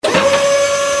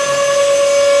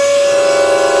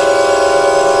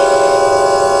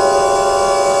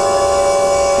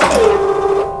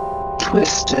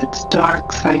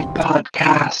Darkside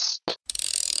podcast.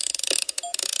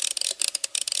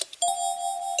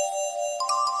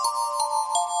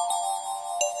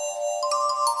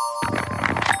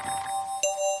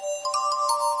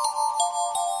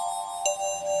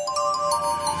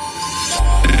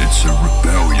 It's a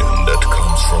rebellion that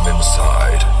comes from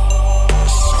inside.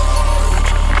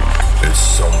 It's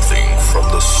something from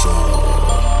the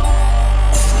soul.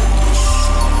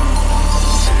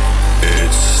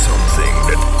 It's something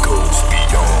that goes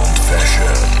beyond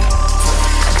fashion.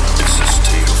 It's a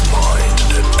state of mind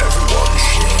that everyone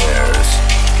shares.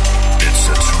 It's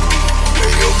a true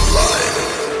way of life.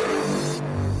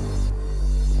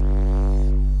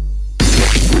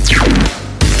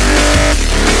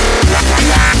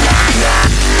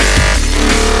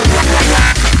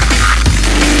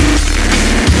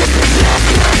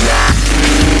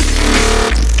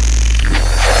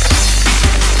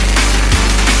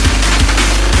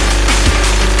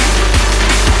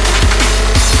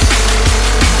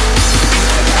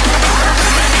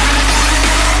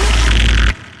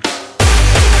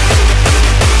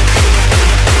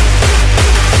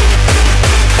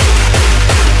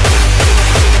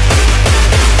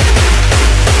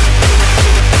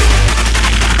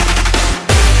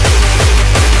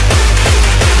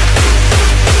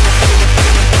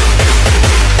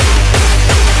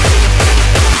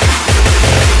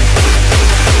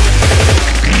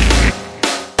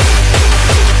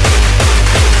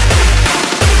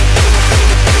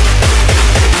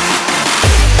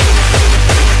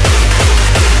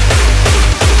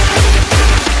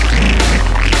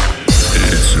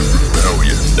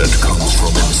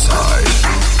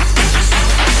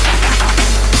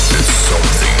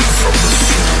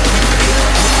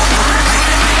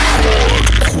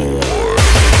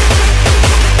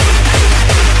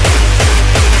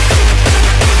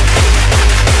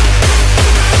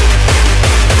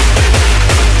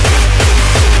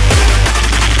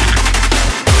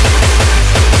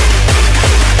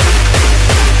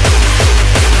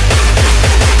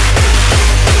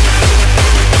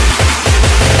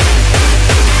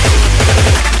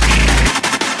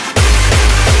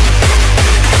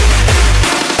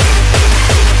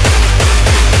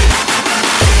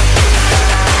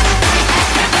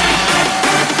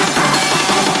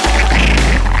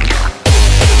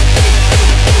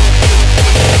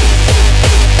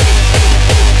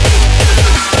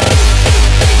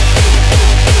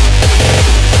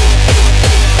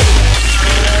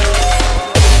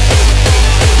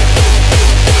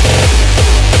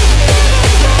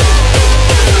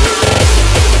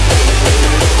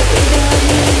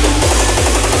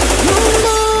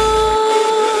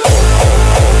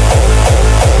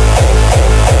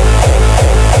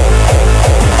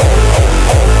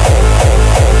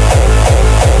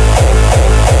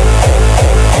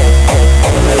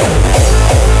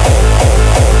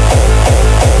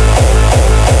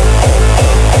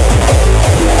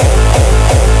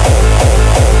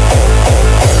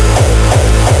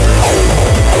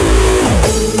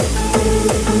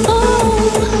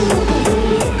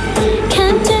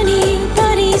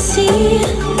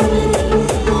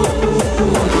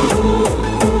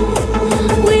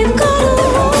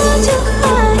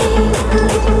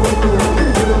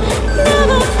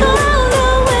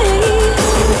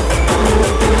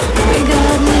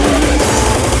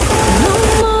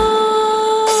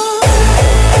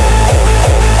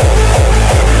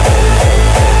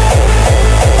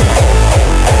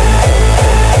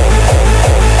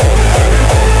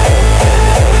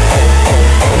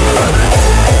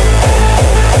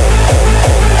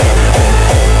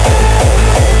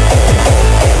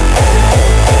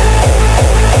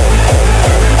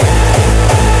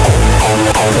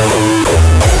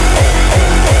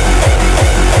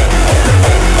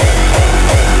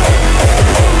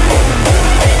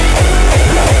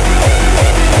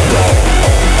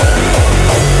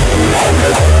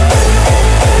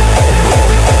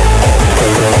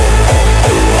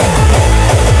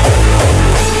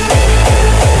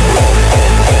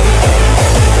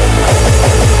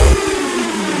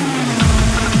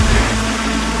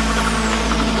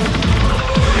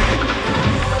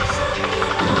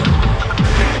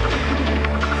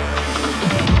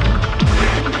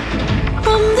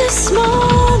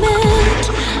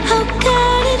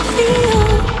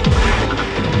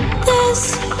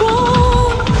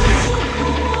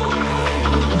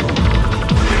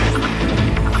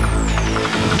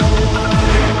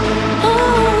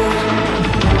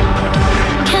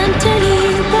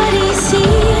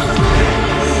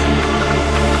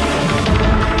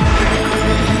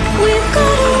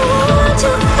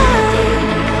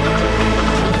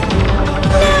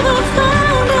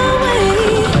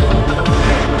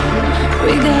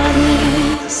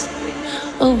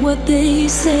 they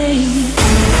say.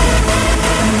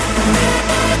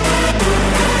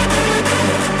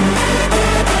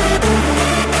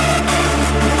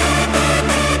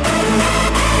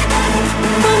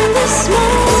 From this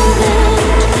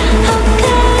moment, how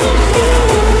can it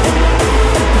feel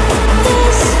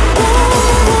this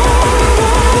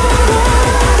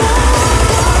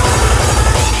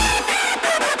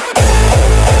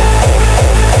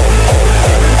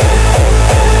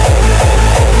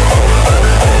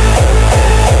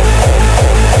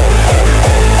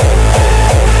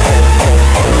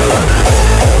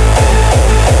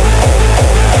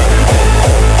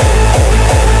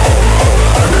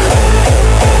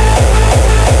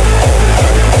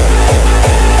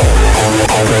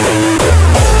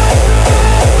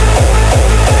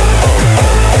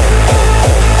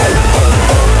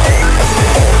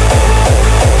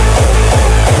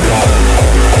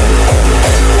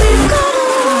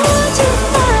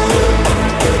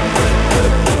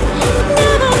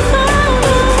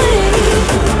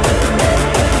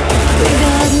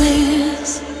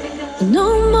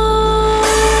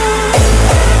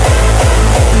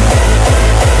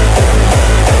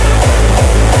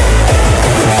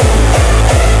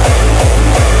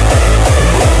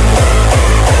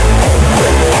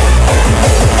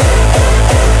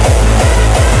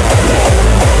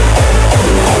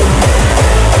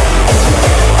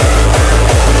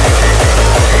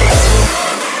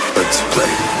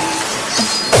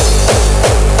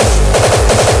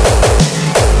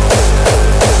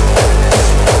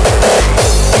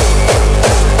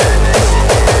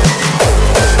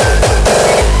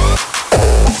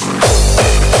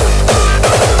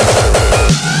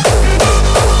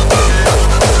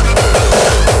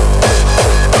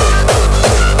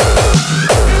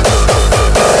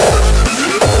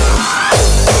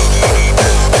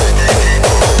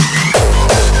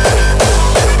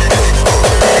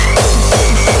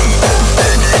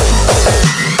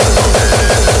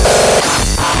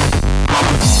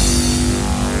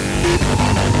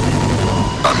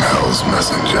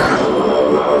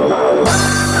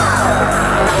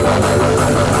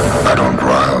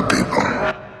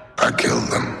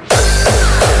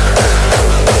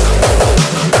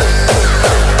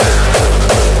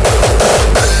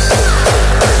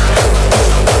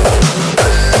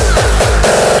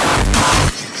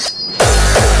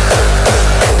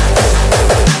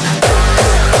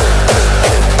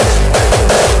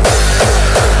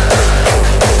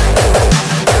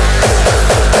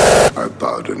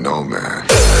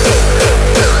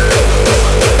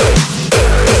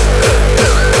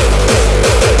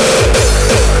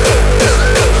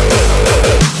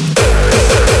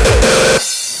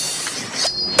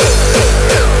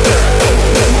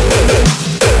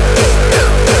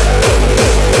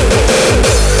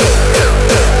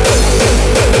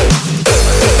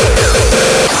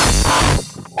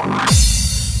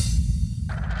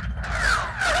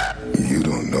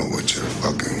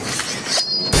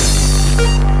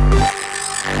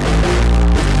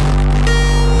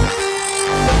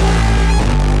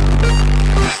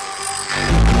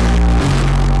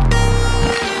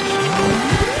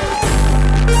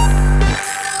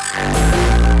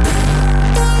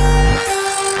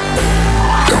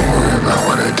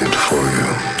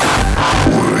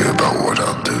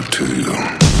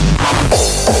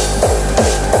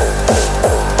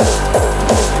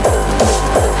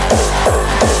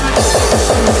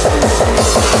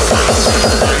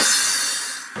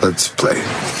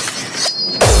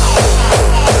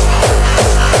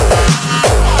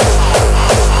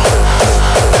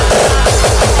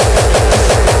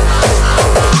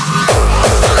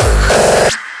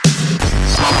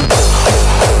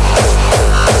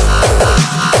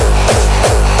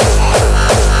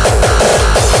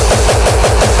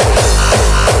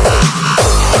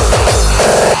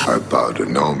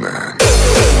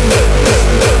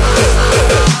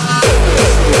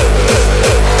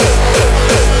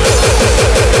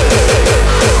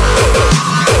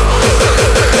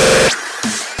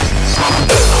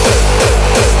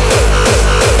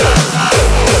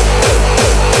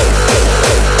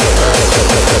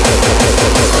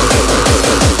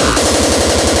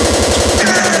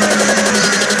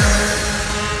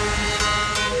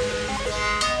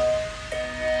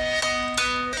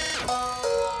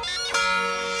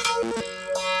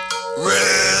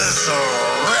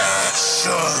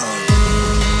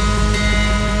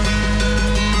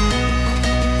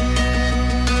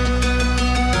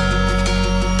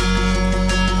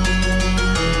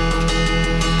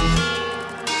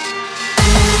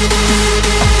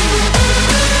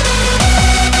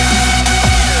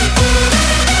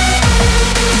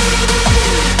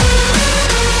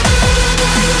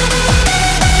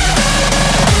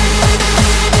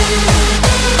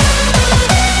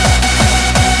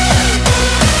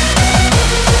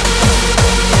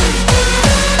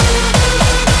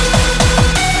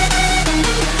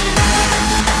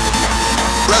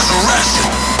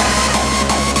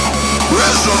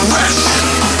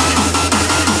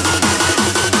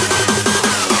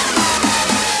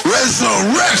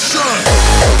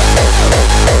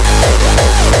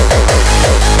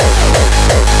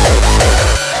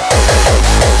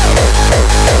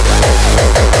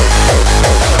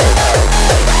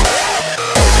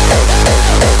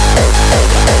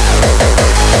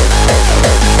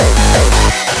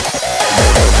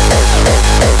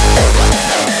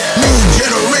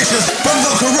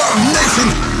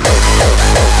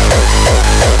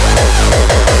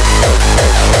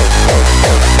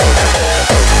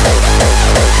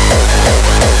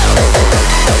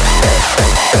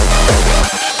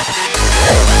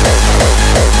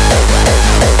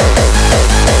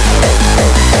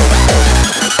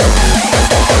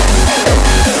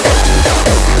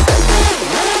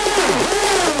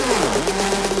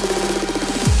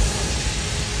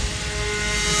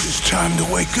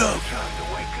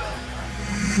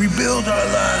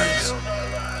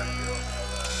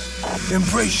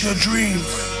Embrace your dreams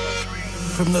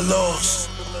from the loss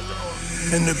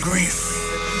and the grief,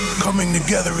 coming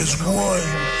together as one.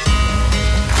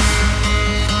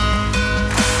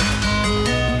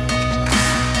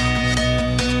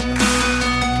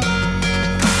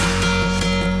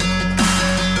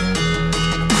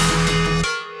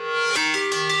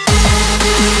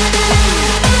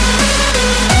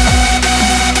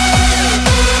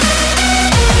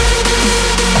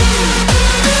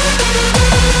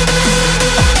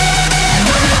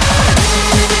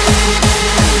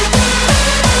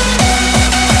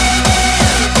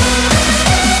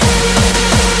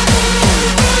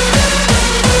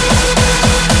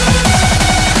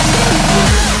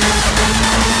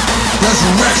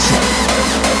 Resurrection!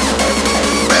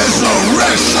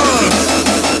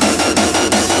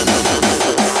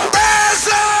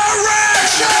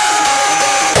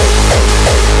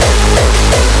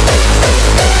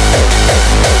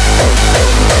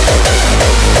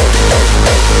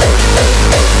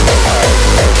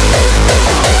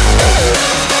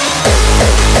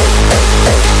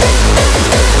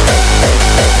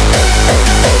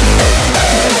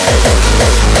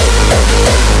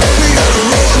 We got a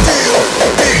raw deal,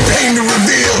 big pain to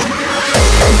reveal.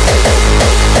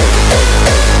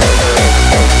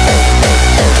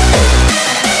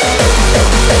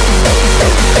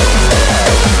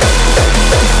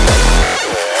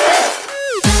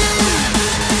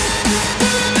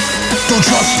 Don't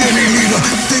trust any leader,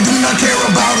 they do not care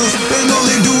about us. And all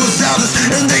they do is doubt us,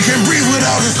 and they can't breathe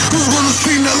without us. Who's gonna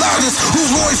scream the loudest?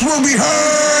 Whose voice will be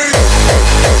heard?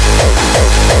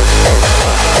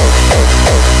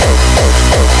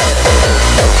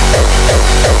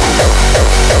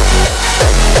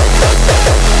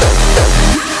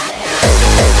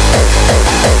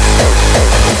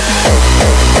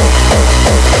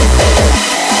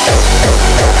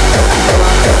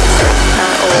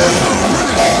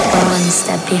 One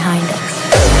step behind us.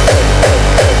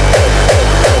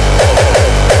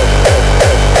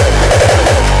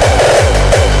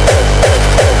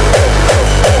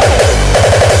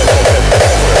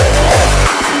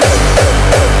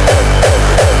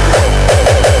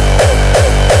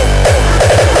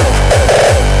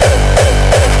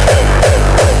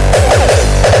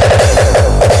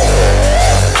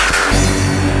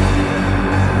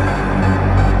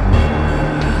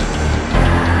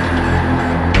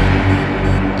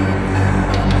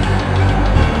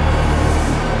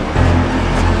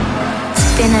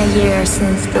 It's been a year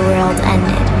since the world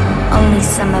ended. Only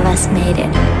some of us made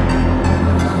it.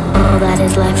 All that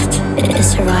is left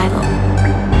is survival.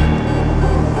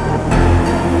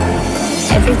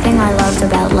 Everything I loved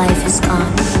about life is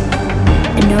gone.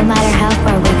 And no matter how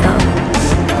far we go,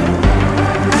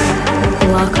 the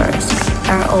walkers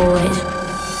are always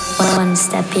one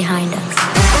step behind us.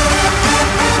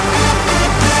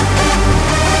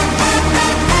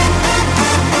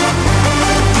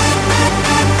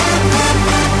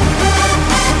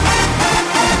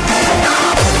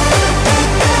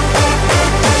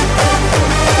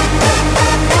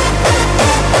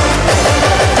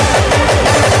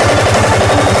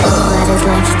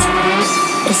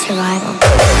 Survival.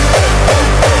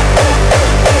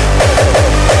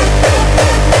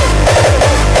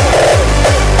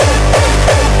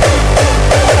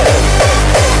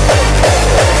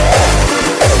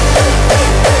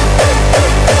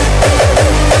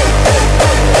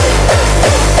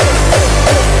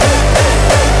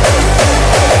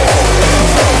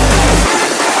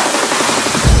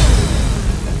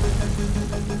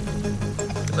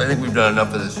 I think we've done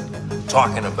enough of this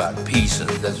talking about peace and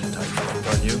the desert type stuff,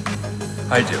 don't you?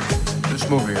 I do. This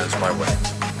movie is my way.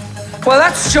 Well,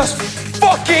 that's just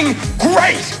fucking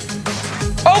great!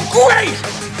 Oh, great!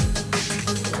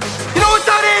 You know what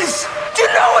that is? Do you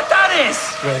know what that is?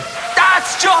 Right.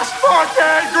 That's just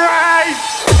fucking great!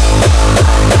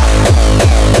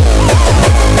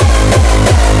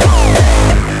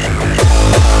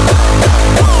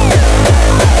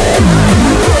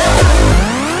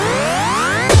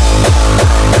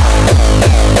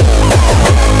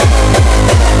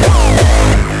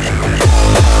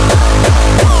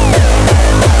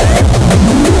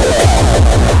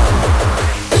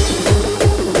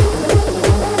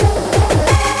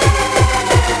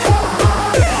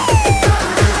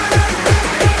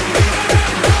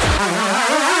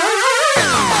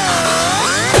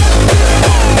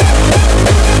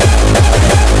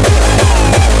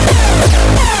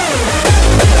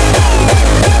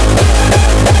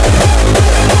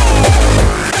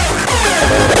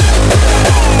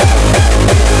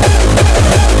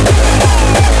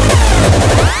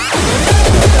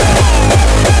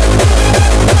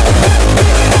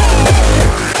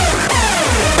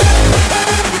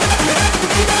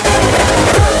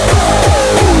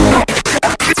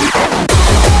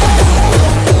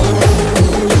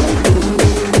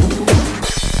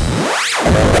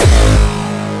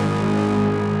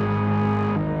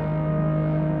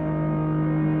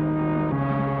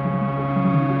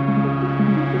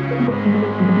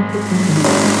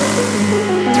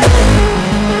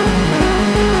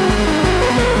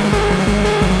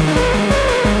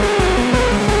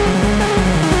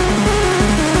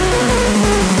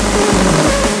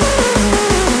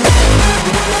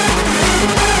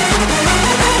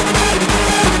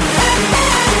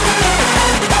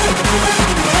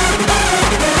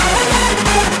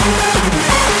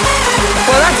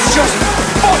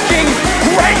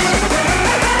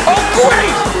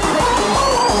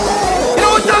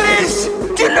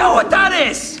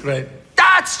 Right.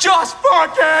 That's just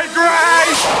fucking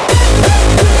great!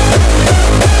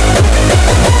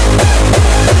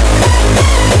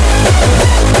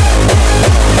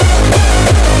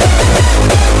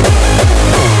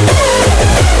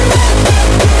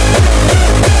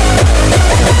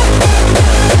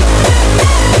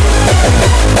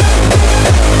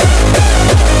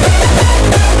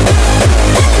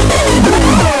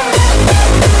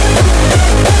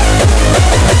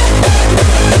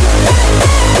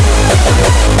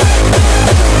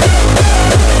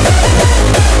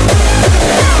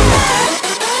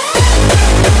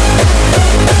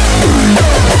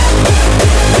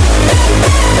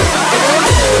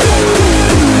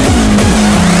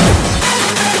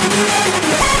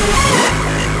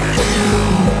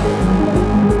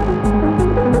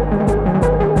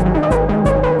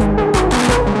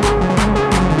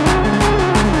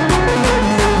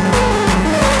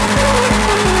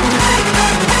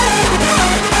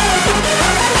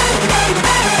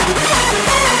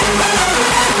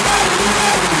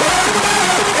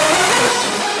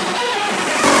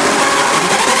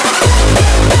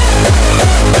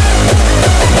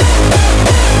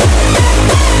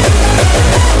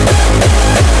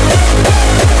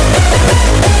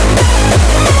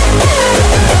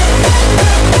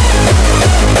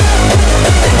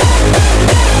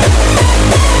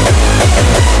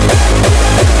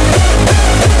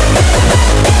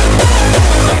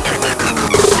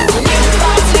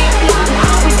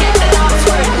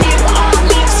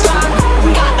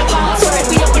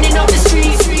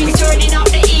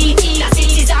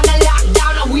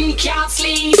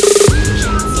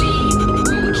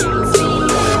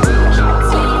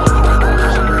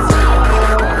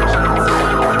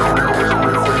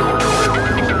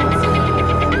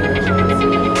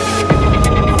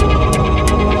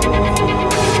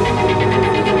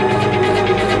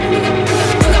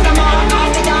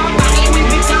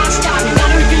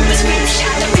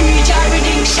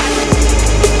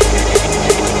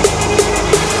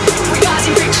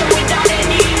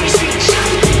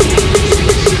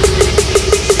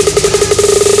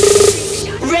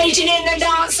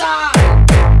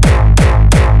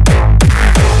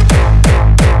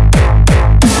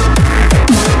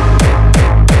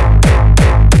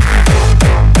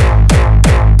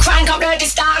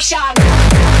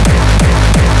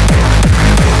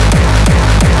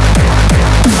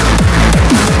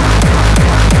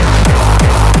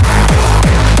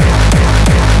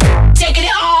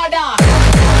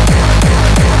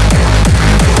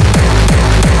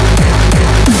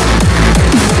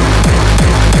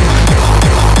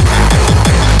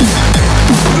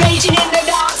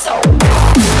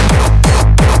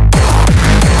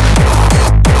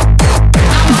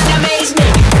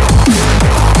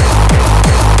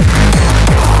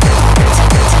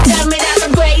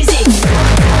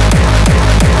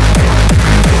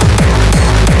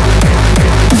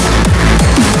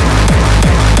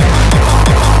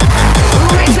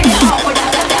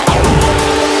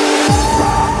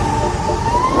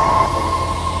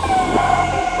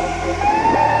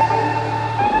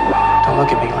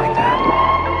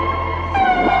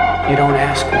 You don't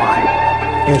ask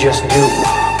why. You just do.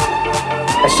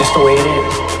 That's just the way it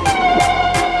is.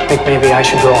 I think maybe I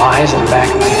should grow eyes in the back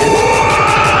of my head.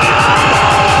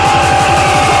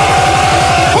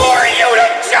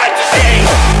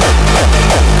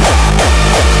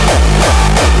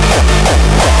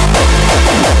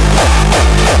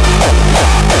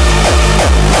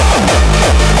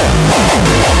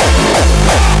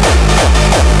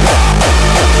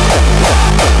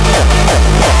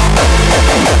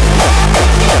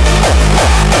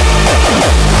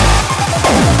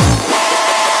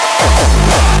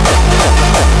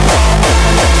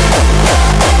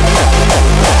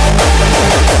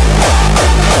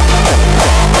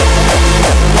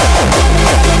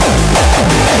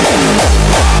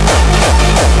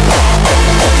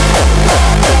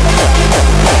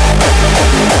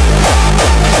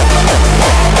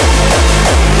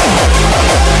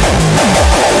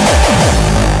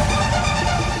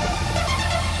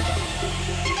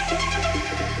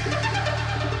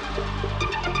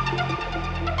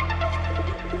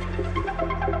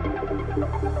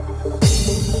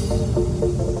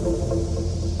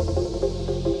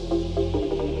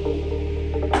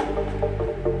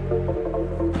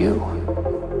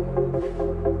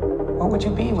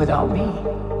 without me.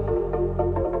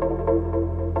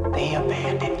 They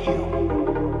abandoned you.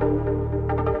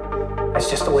 That's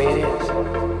just the way it is.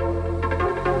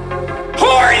 Who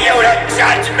are you to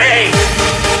judge me?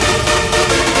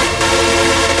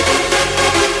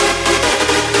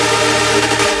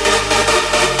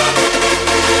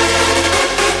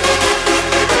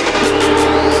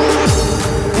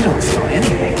 You don't feel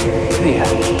anything, do you?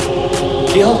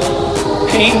 Guilt?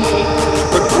 Pain?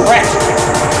 Regret?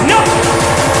 No!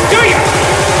 Do you?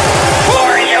 Who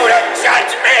are you to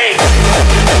judge me?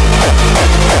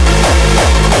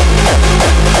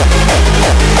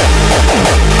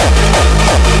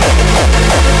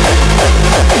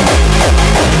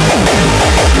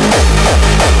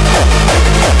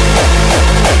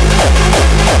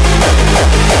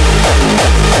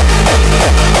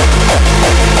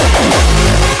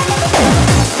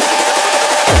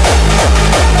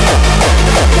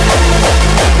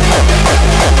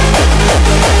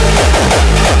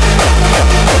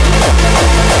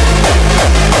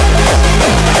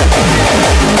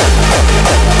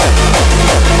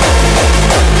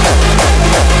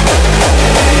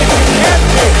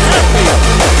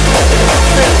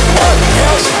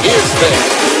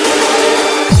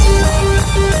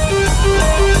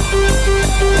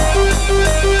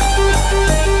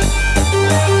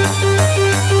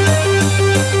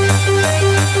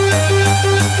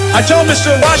 I told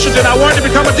Mr. Washington I wanted to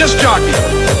become a disc jockey.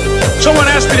 Someone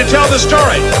asked me to tell this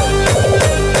story.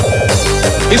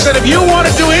 He said, if you want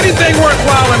to do anything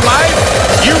worthwhile in life,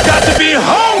 you've got to be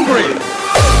hungry.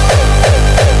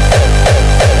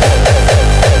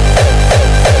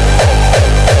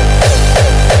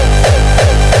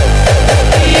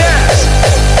 Yes.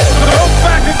 Go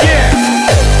back again.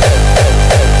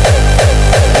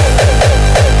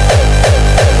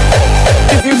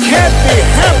 If you can't be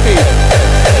happy,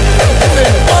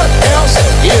 then what else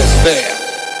is there?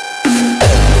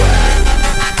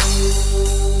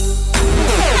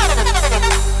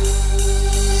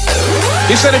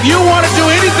 He said, if you want to do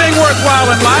anything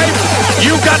worthwhile in life,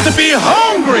 you've got to be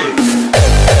hungry.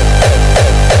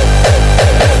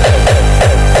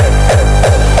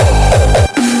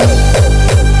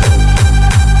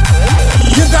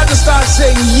 You've got to start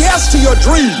saying yes to your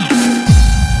dreams.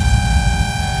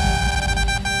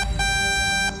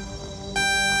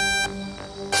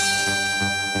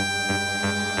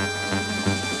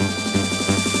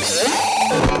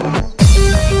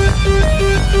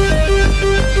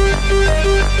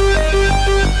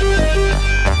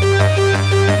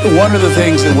 One of the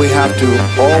things that we have to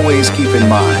always keep in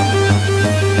mind,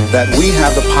 that we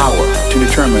have the power to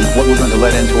determine what we're going to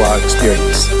let into our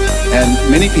experience. And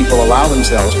many people allow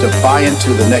themselves to buy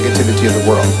into the negativity of the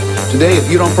world. Today, if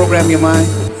you don't program your mind,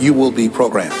 you will be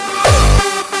programmed.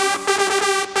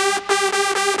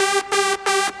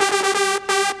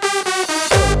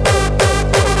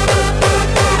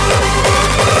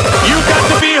 You've got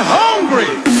to be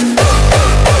hungry.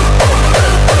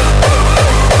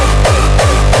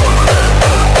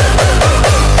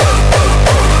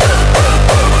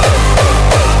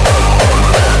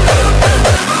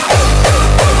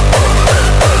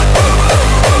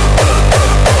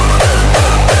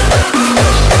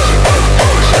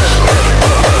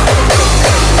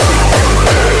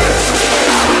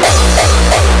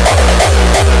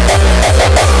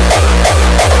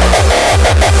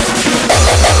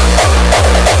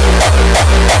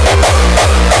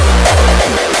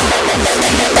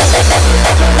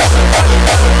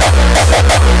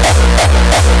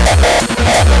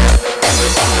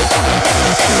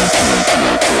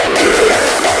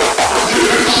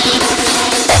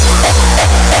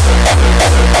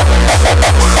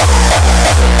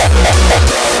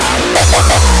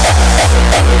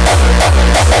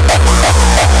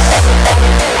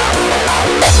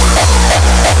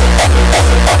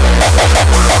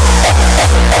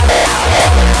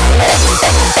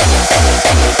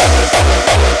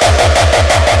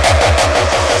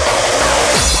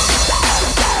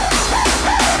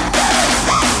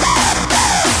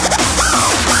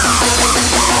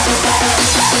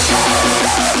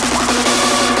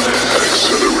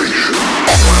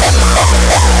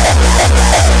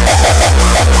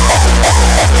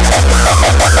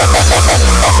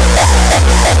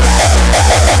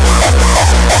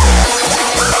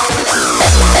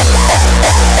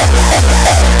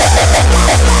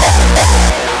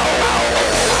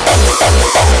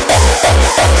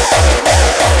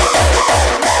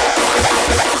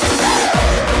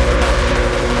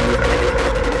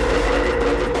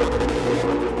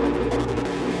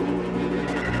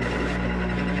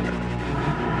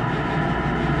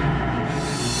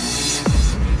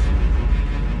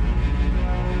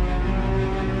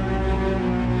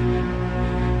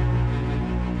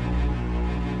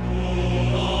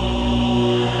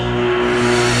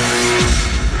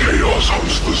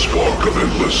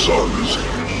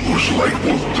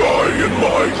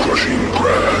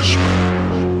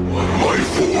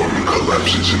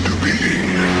 collapses into being.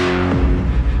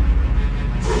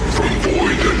 From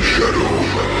void and shadow,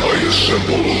 I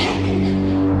assemble.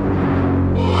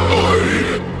 I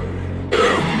am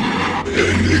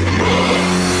Enigma.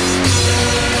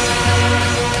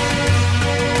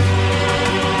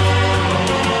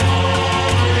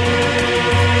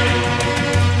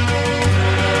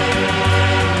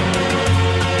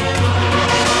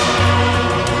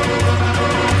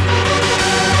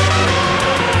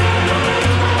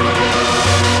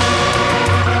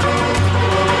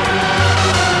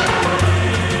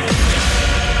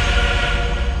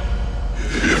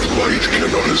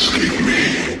 Cannot escape me.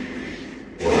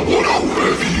 What hope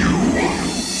have you?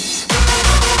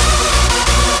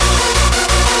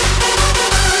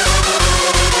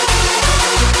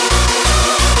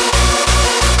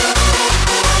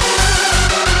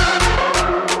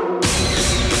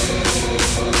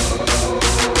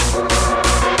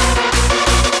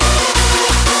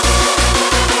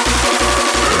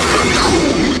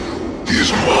 Control is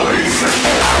mine.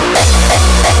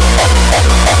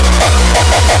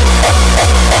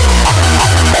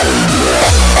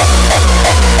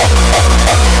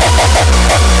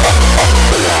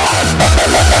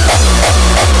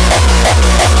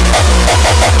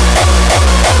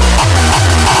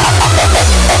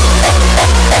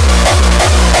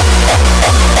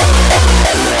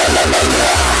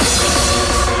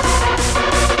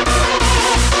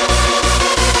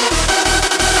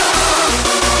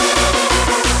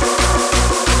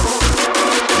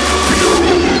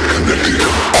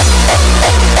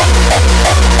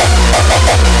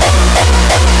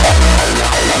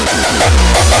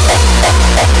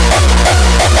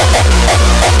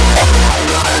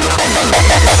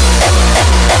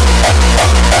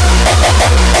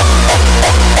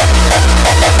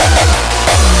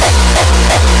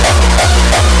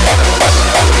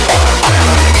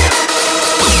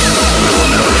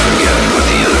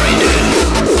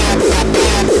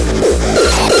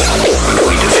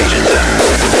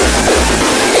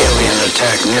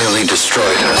 Nearly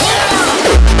destroyed us.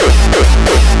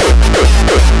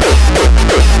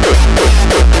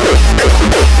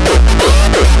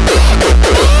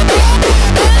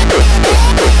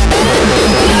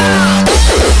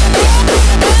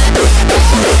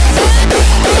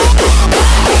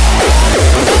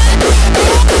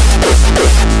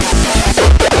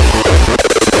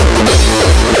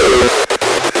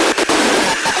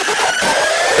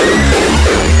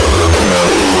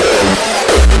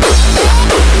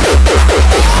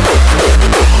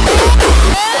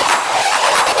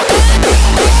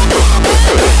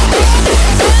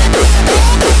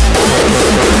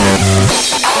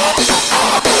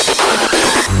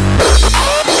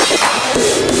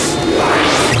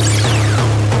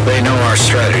 They know our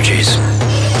strategies.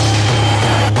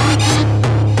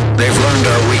 They've learned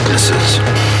our weaknesses.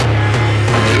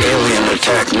 The alien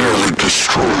attack nearly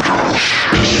destroyed us.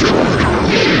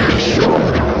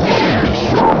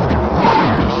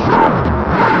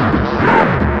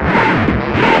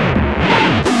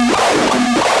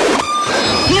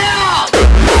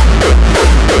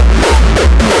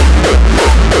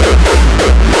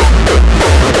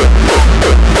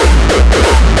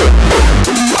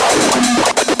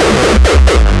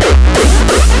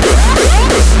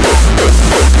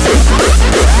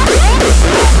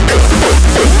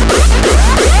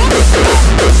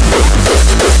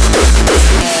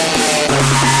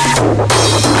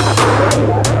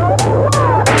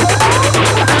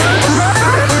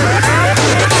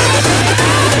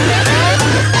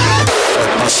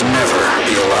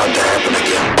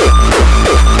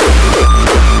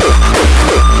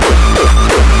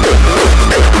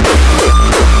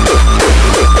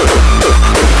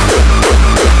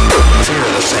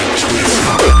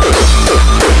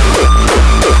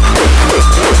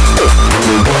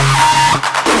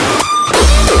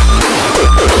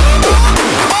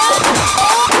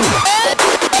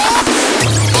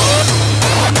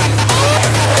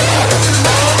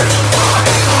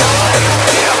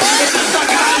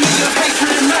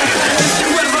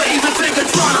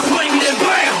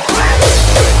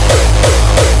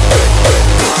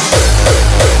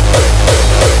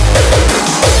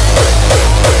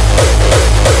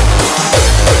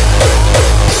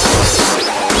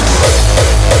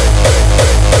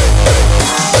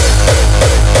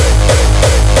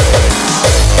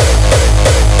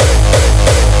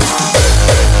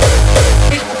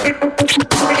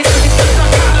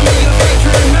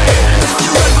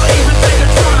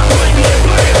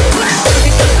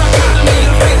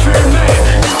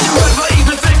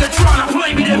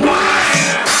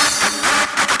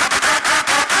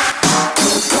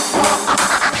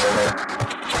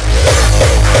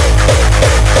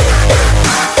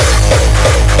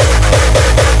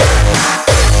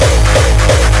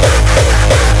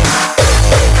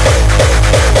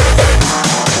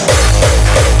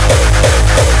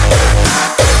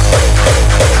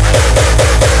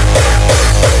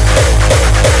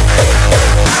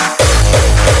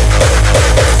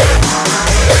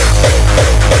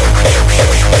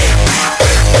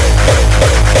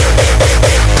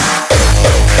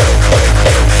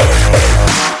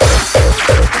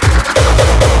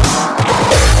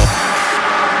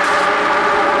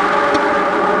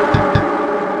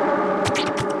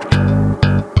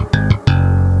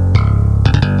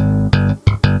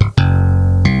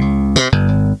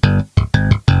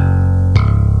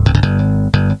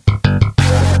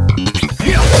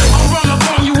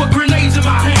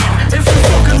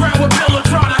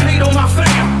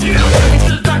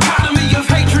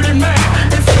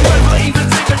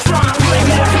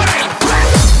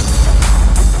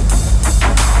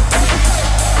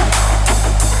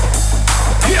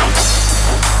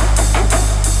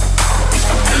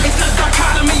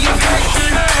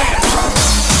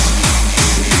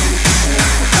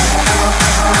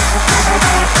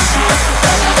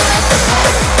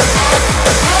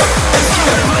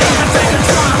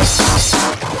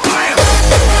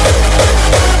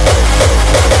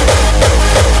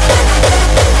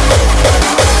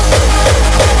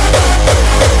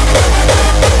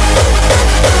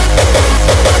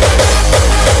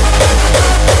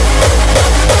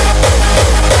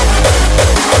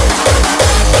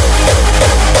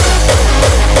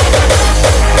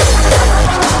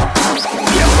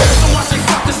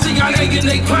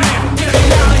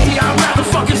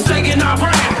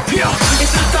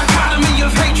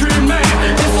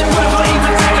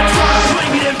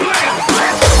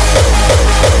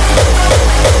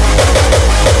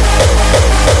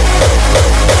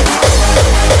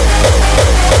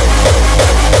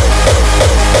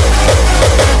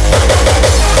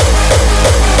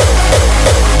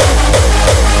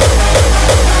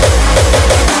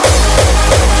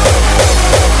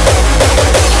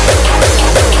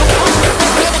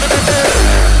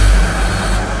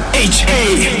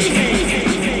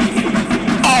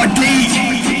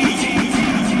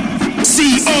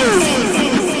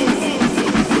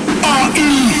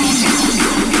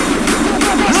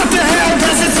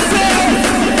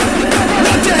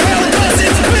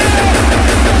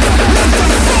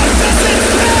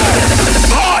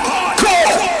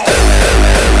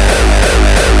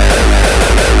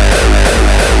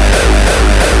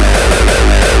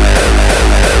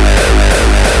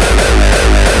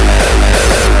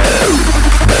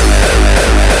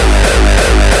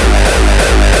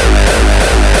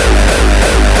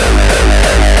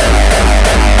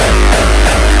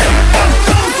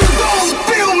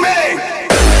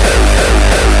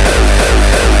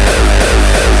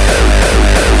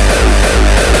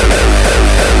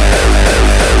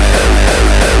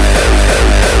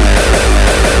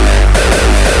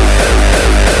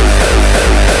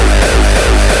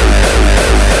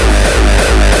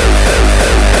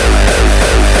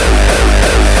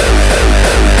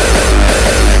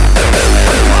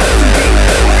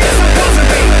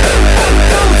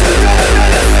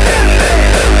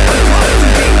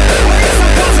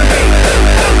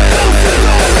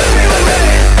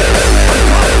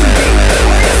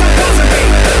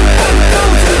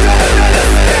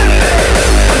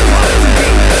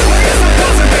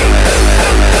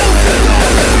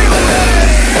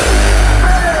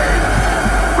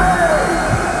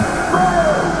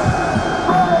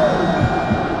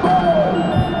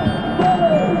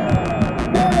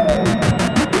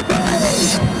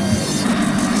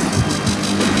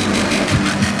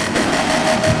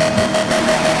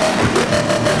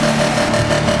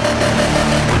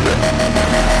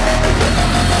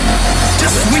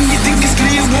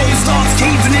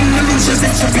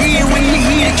 persevere when we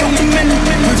hear the human.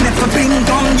 We've never been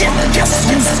gone yet. Guess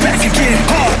who's back again?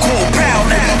 Hardcore, proud,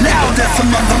 loud. That's a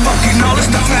motherfucking knowledge.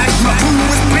 The fact my crew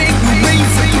is big. We reign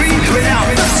supreme. Without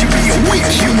us, you'd be a weak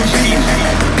human being.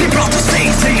 He brought the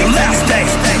saints to your last day.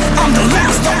 I'm the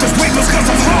last of the wiggles cause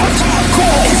I'm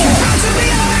hardcore. If you want to be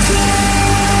hardcore,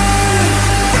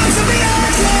 want to be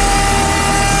hardcore.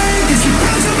 If you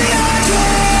want to be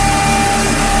hardcore,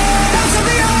 want to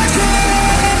be hardcore.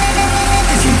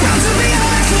 If you want to be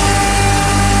hardcore,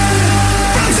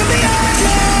 want to be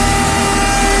hardcore.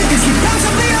 If you want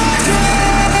to be hardcore,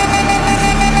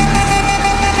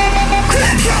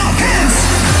 clap your hands.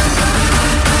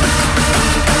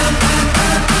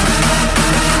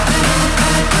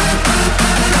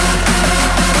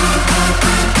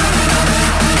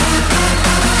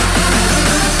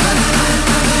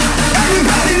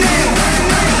 Everybody now,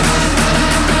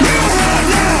 real hard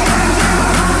now.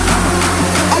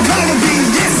 I'm gonna be,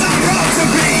 yes, I'm proud to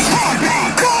be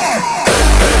hardcore.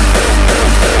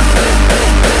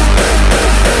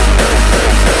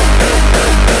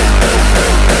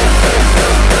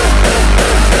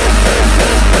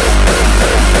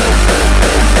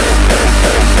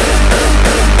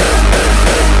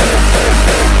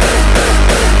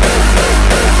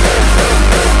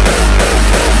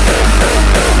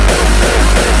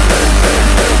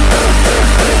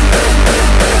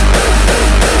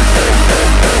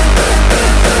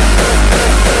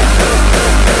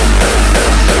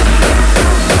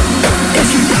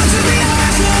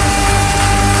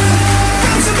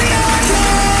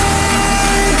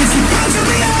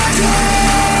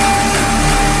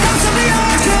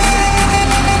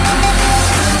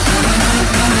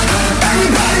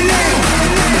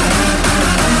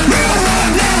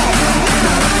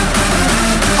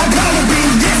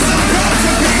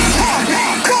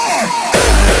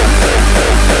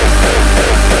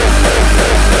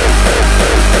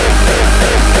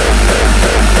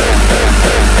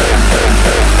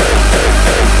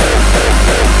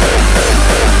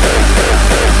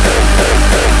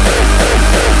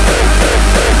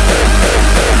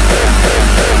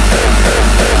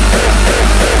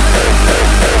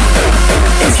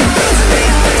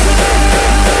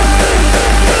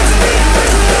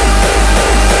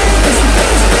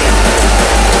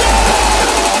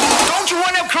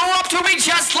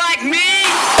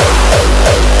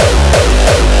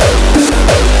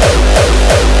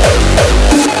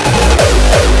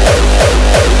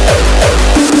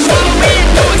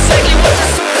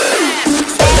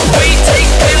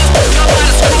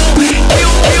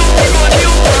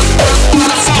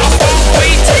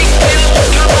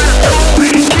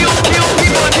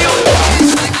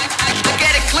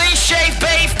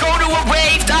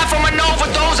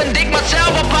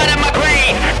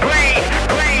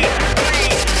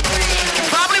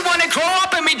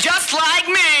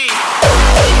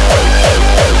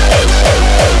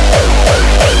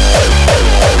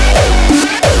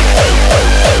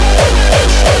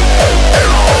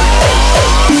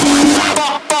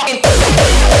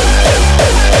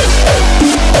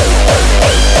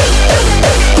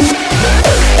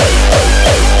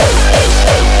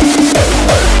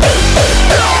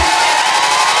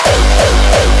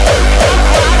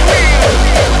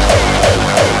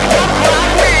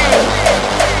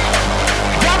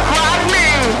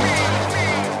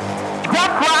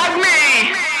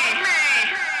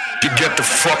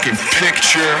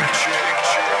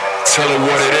 Tell her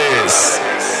what it is.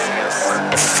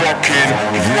 A fucking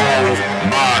role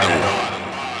model.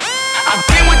 I've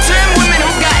been with 10 women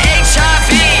who got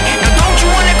HIV. Now don't you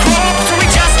wanna grow up to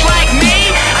be just like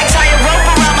me? I tie a rope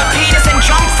around my penis and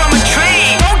jump from a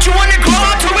tree. Don't you wanna grow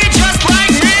up to be just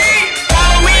like me?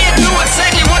 Follow me and do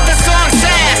exactly what the song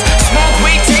says. Smoke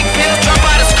weed, take pills, drop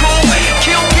out of school,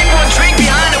 kill people and drink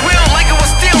behind the wheel like it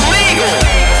was still legal.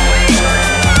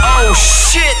 Oh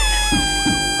shit.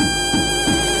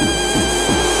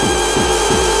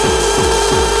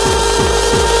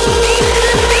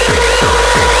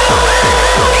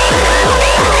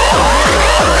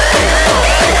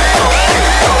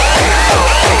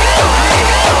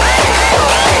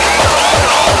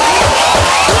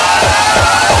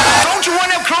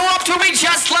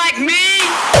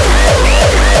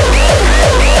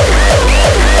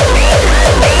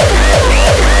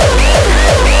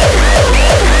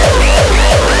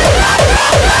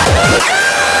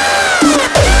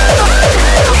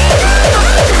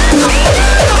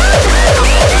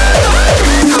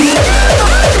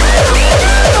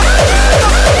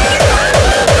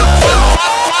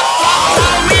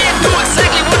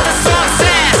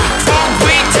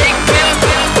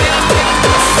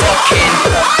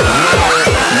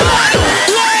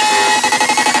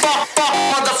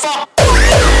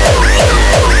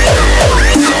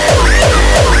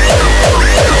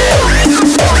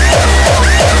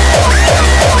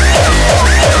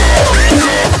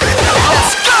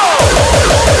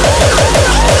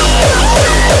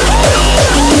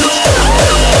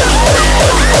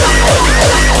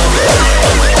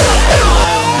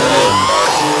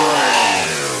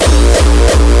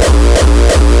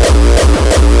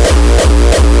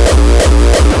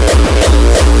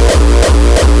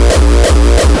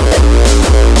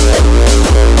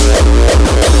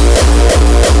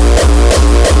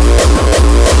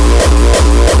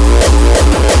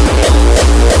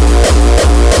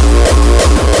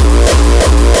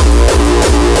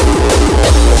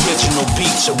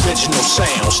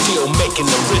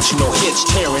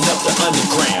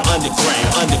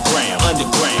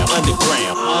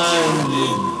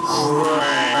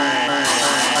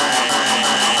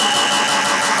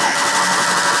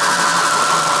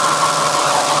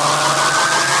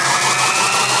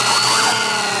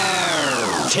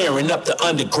 up the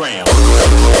underground.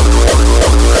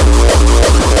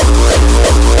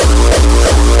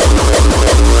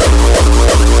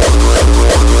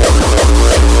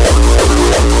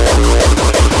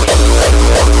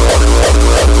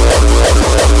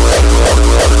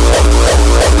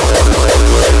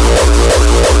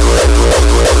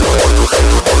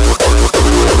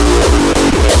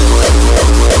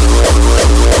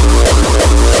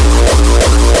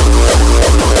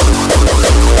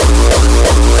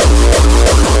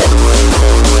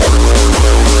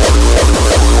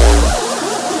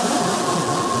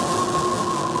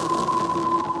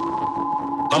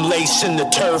 I'm lacing the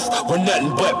turf where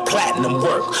nothing but platinum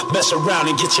work. Mess around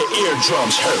and get your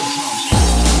eardrums hurt.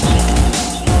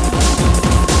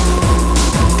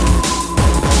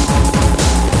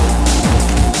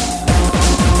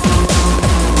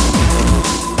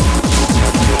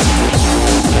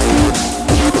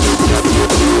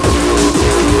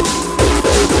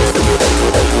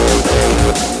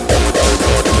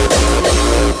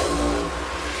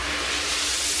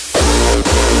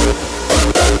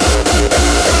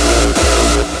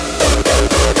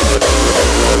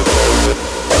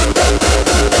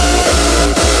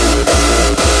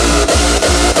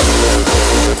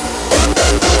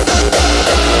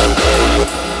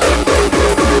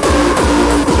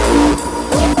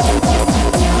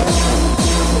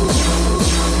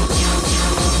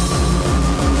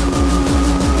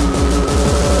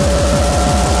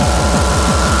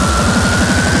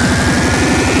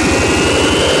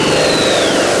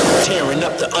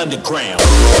 Underground.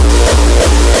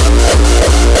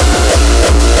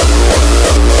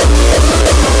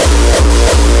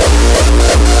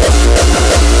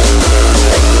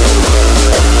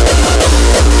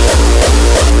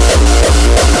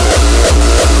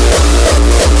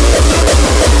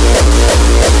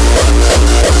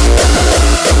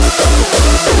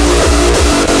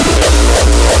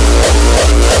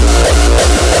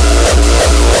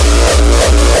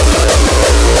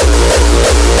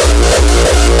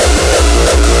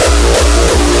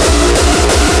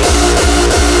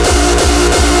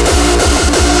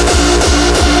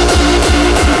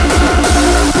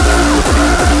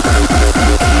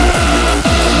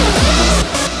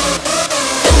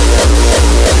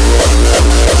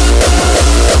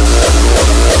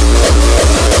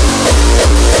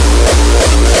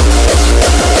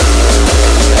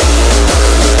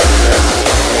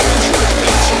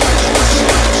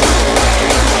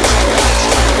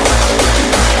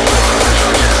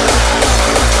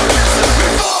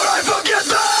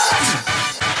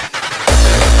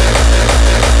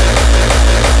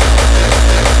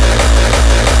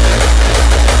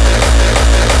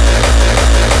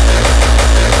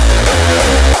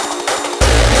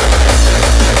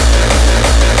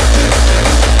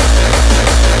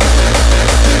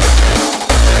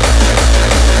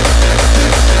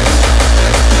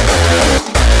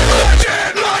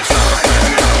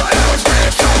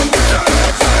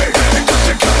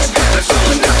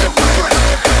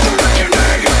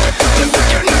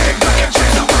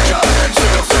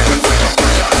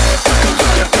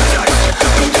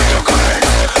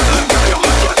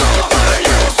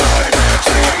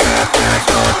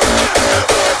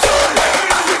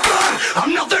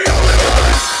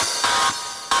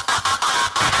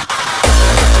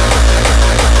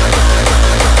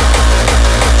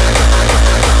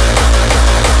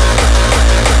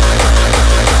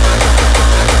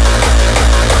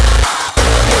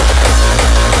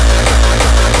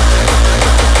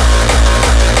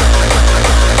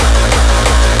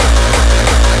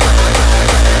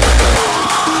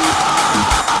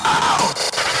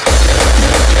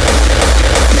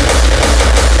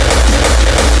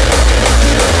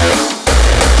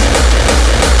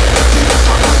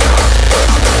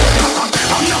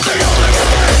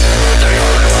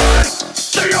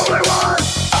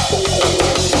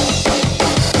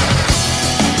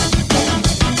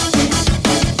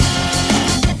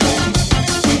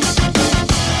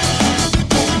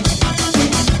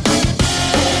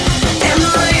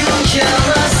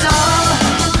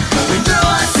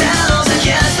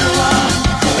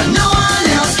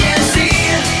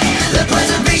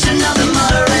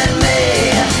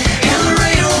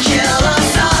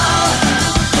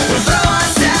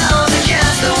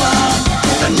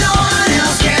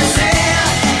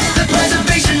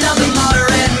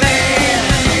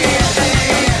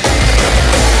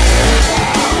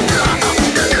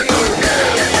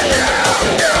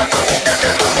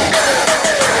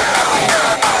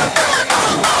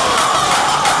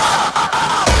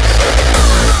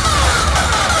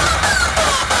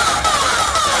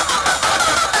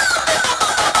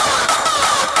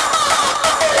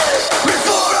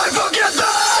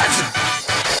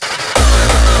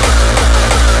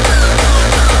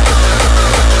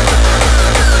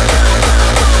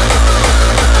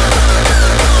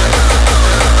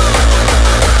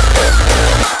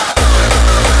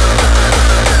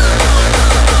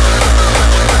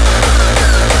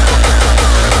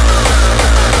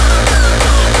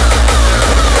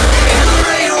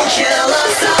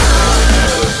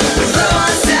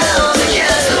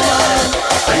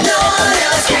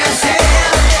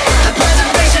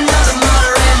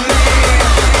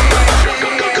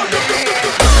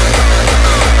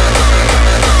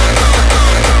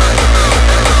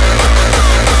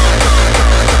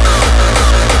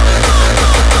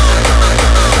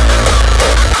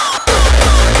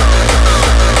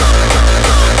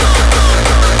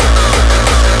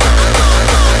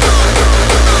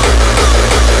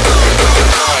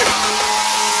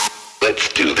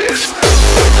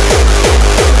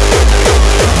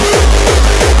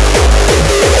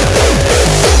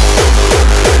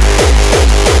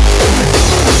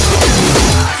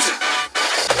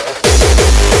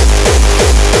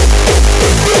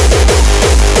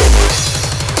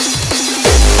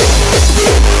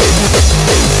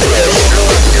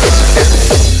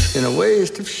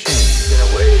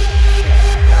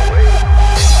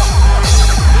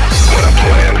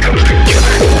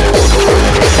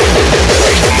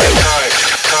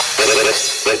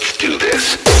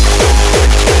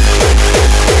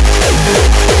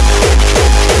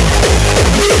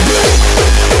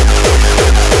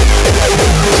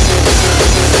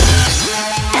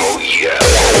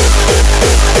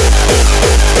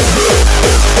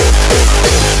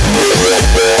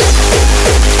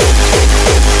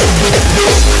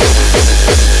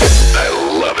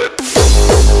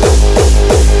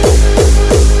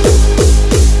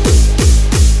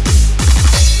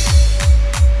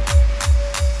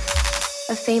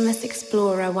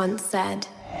 once said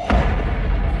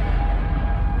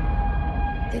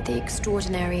that the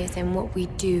extraordinary is in what we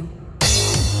do,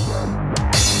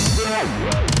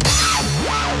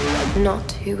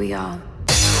 not who we are.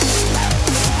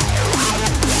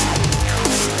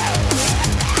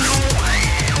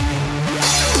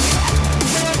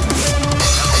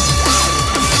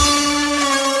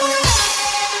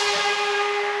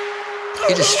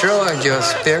 He destroyed your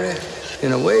spirit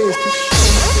in a way.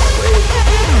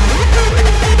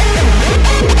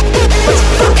 Let's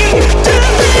fucking do this!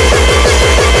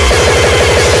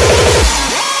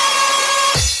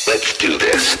 Let's do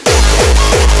this.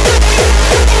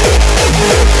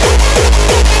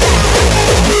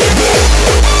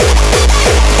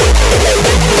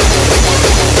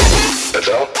 That's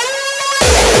all?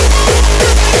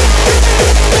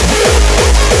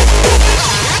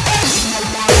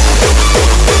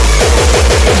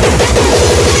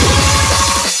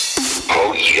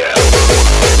 Oh yeah.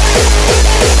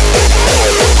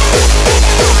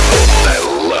 I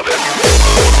love it.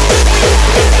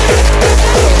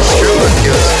 Destroyed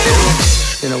your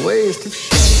spirit in a way. In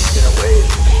a way.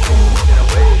 In a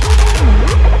way.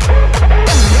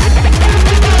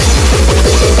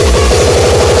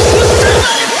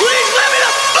 Please let me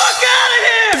the fuck out of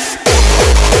here!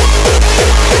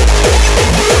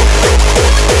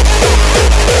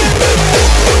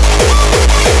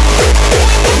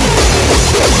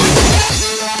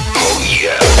 Oh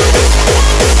yeah.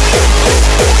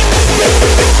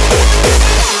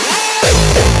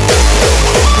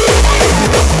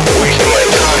 Waste my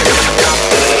time.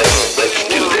 Let's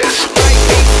do this.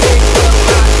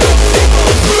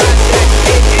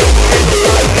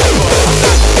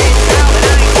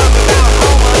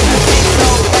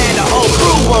 The whole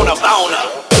crew want a boner.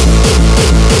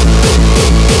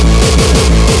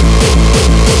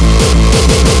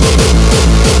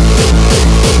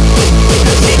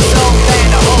 Shit so bad,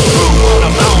 the whole crew want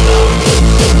a boner.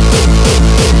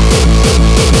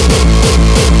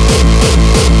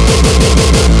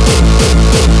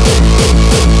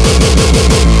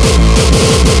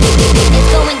 It's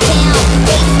going down,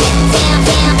 basement, down,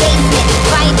 basement.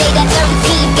 Friday the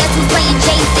 13th, guess who's playing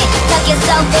Jason? Tuck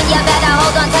yourself in, you better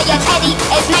hold on to your teddy.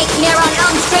 It's Nightmare on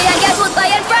Elm Street, and guess who's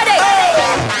playing Freddy?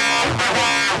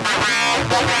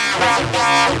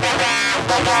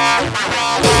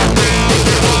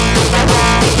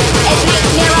 It's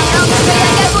Nightmare on Elm Street,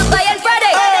 and guess who's playing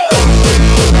Freddy?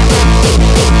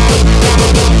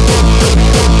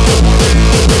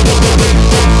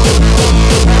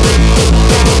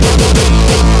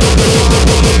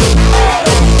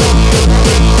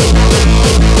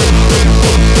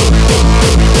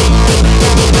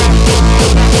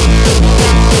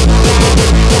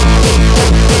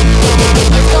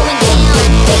 It's going down,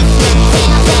 basement,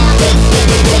 down,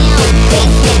 basement, down,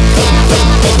 basement,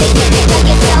 down, basement. Tuck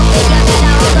yourself in, you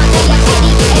better hold on to your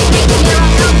teddy. It's Nightmare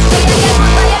on Elm Street, and guess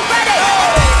who's playing Freddy?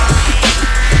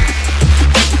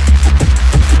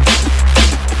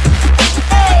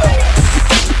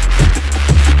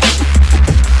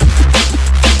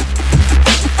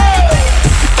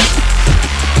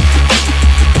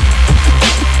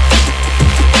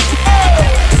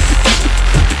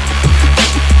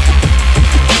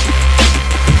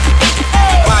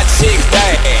 My chick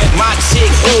bad, my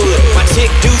chick hood, my chick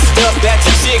do stuff that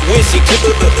your chick wish she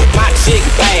could. My chick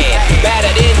bad,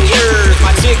 badder than yours.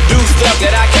 My chick do stuff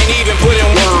that I can't even put in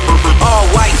words. All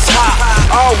white top,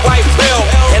 all white belt,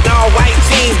 and all white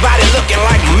jeans, body looking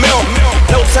like milk.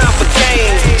 No time for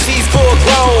games, she's full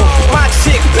grown. My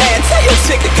chick bad, tell your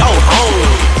chick to go home.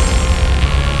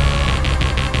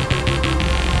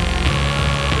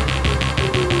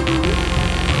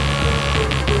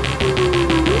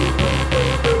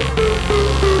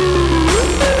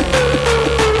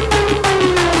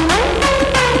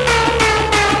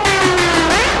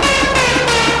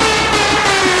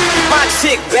 My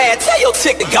chick bad, tell your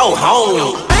chick to go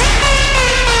home.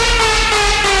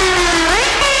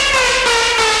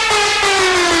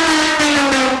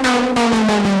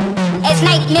 It's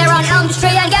Nightmare on Elm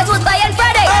Street, and guess who's playing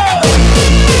Freddy?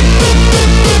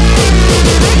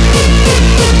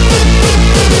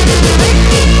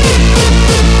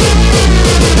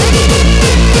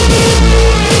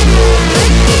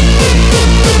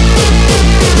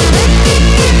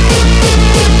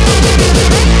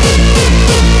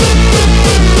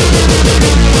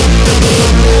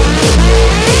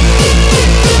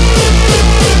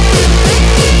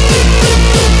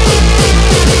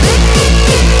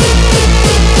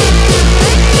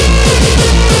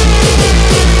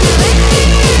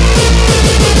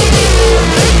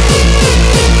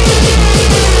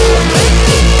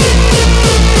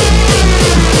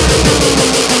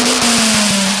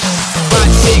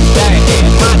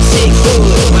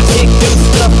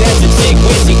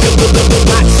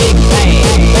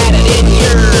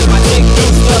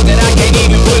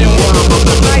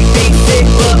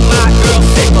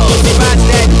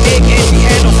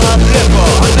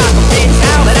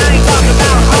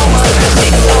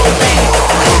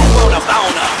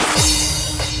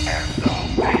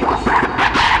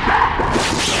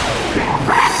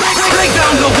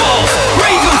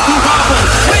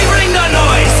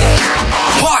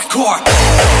 Hardcore.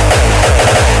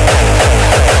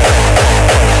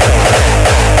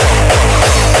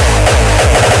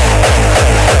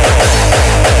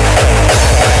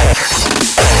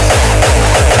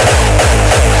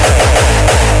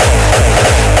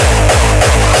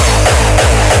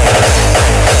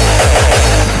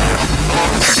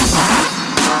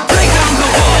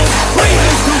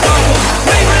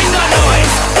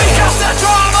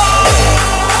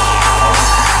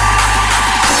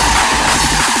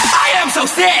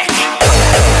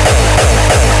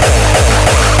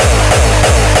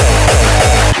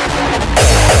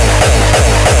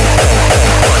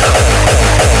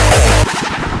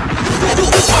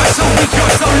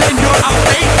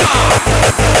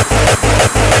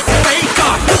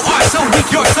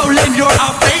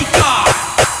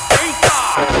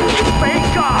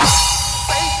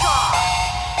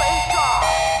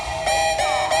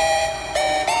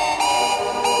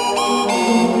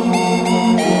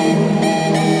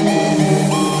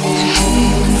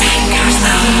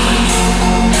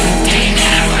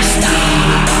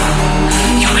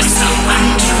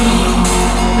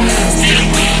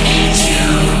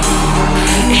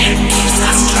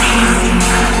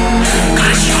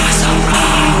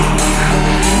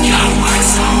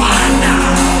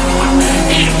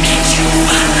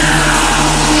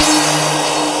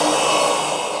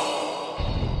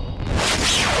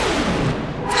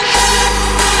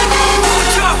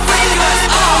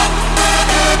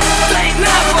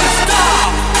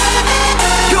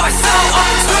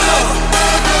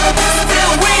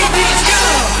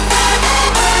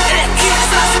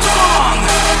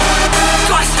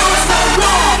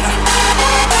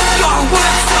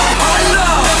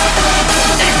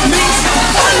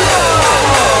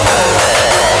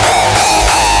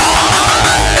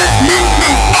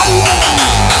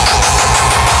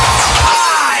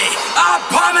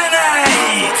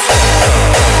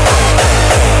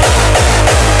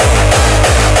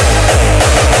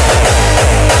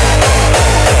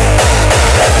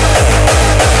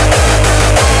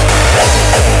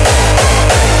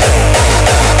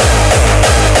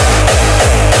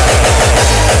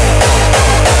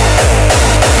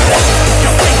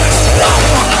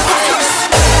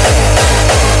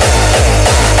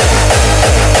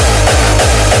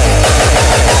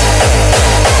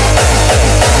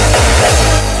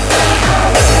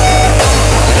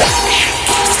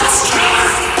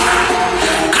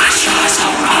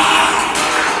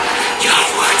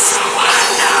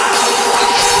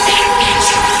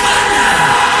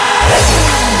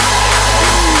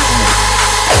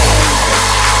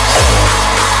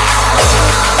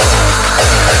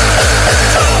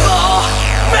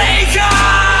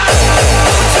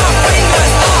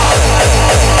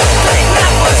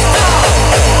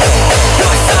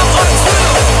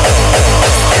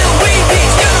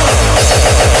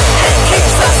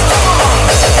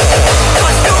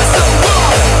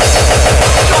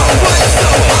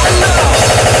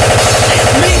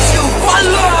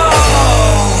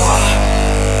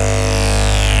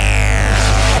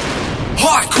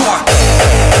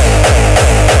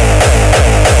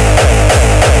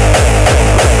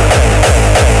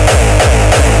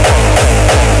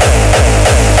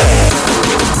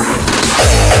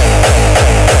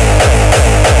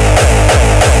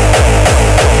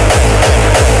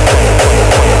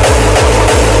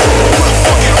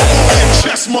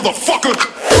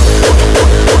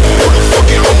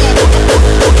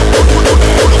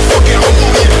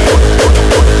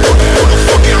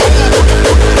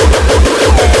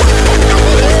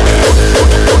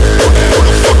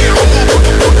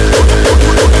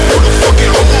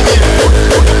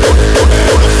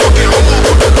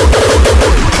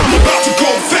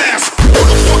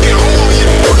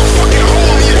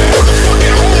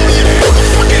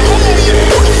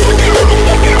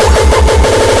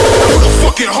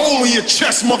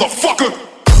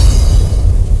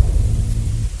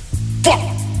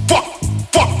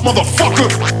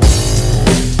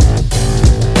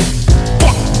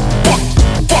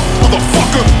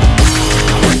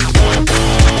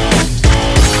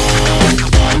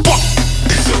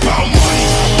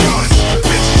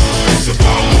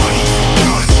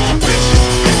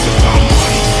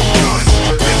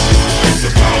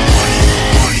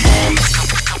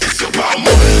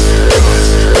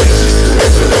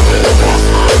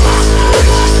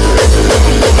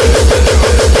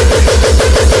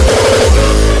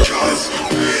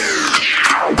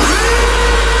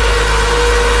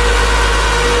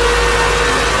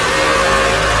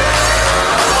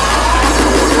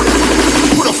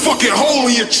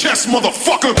 chest,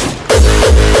 motherfucker.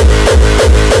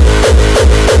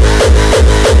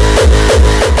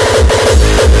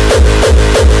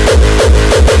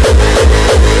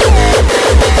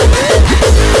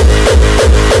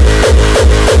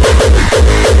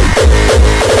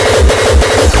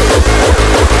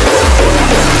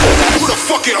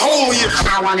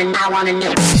 wanna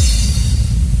know.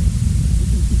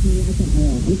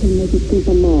 You can make it see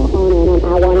some more. On and on,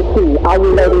 I wanna see all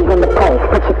you ladies in the place.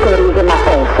 Put your titties in my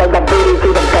face, shake that booty to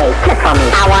the face. Kiss on me.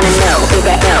 I wanna know. Is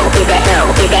that L? Is that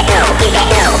L? Is that L? Is that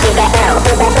L? Is that L?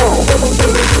 Is that L?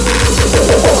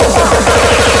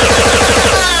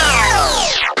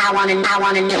 I wanna know. I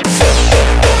wanna know.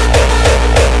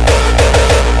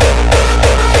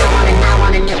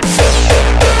 I wanna know.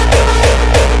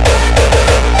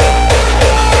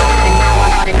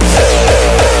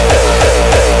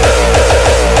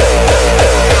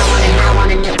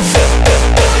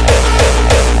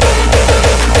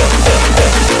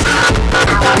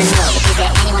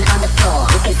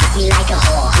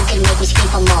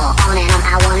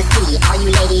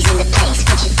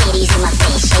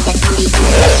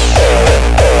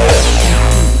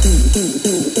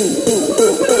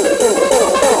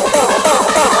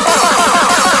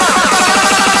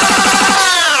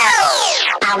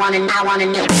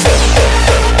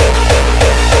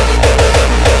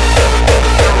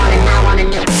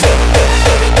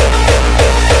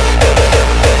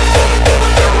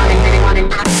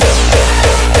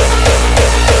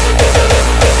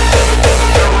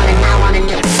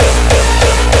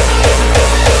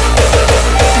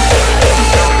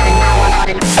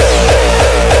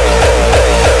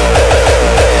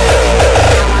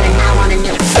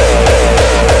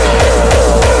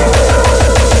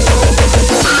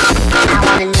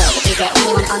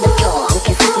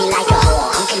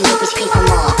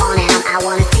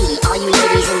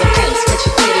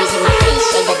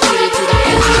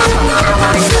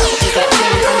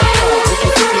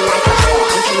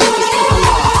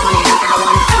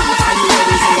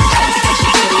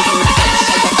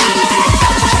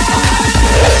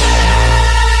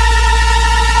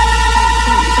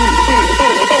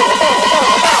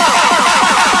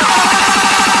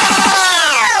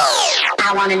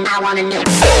 I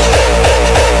wanna know.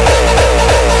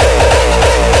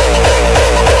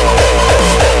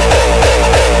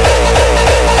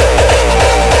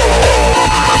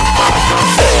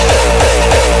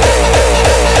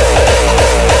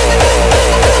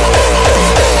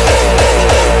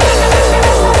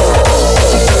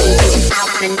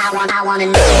 I wanna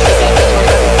know.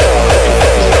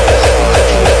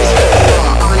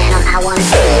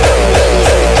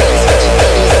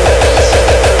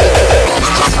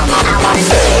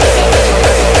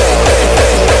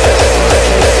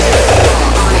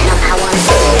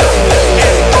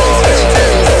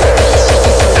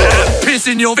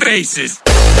 In your faces.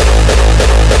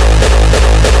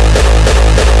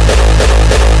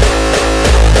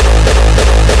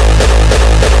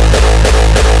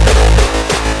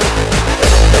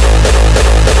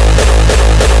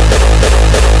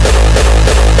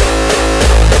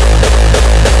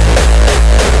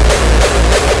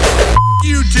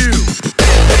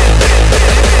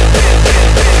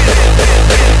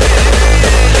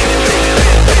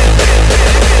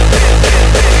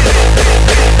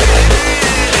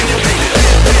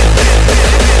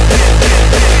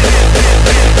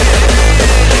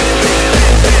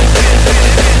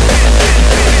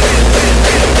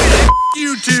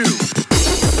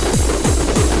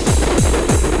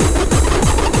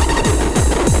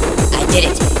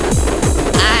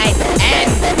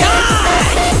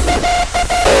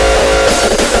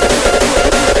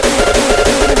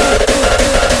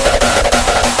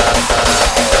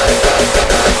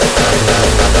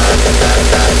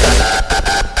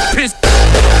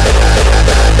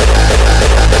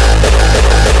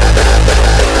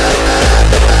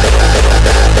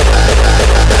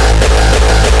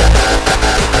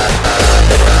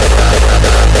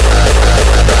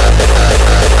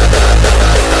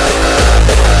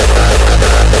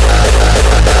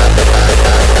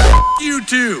 You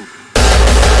too.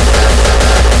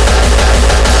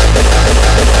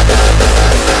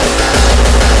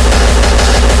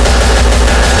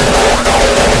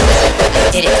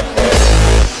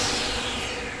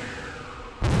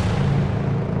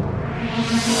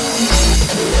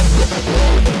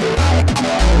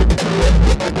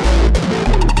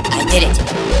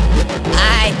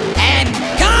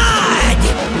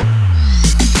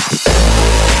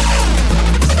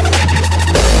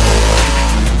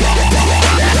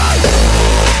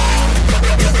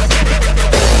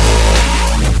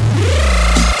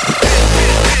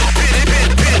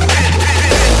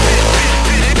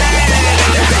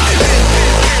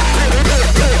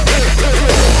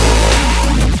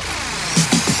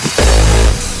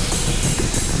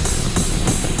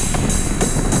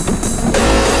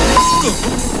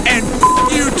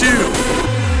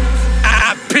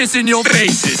 In your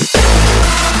faces.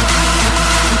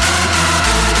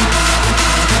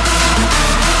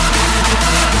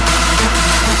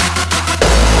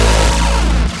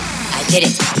 did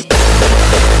it.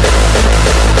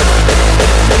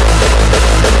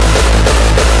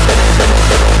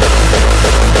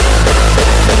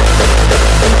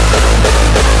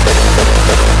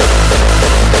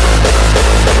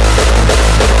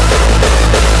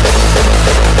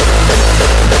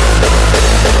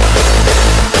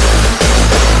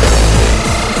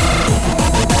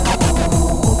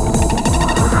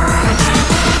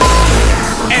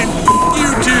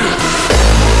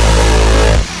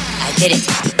 Did it.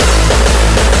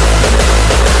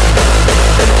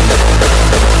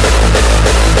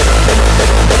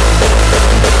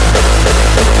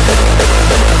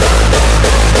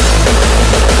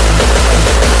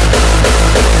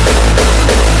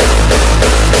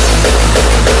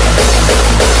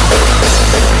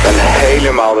 En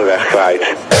helemaal de weg kwijt.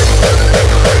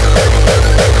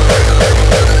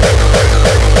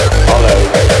 Hallo.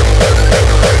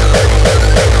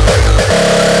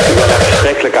 Ik ben echt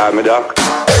verschrikkelijk uit mijn dak.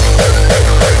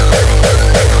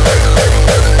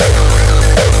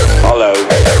 Hallo.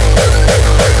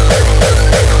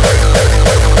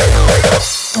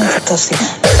 Fantastisch.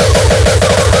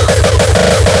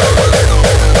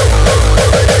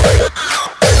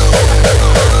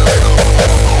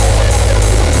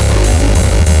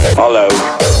 Hallo.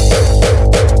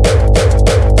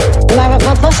 Maar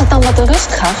wat was het dan wat de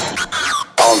rust gaf?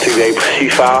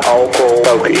 Antidepressiva, alcohol,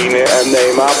 cocaïne,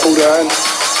 MDMA-poeder.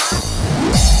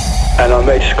 En dan een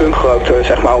beetje skunkgerookt,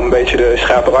 zeg maar, om een beetje de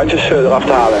scherpe randjes eraf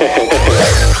te halen.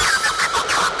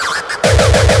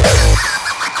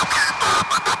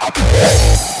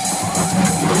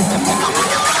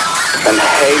 En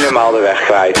helemaal de weg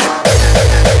kwijt.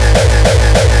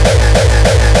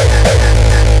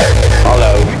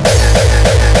 Hallo.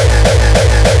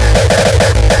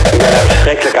 Ik ben echt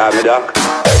verschrikkelijk uit mijn dak.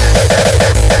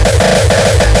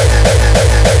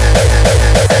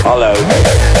 Hallo.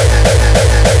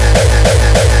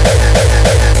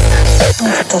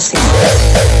 Fantastisch.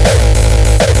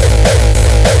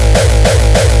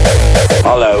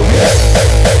 Hallo.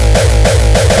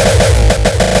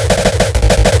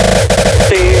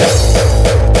 Zie.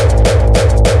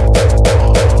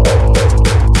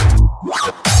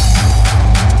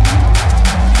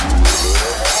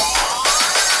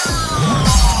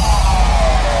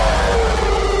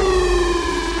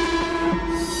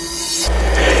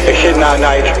 Ik zit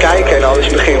naar je te kijken en alles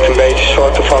begint een beetje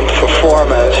soort van te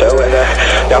vervormen en zo. En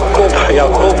jouw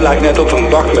kop lijkt net op een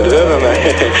bak met wurmen.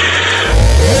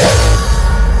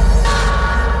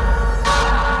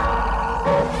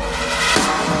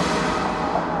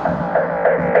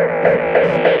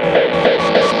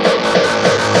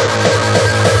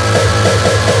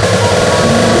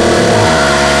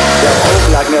 Jouw kop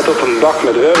lijkt net op een bak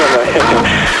met wurmen.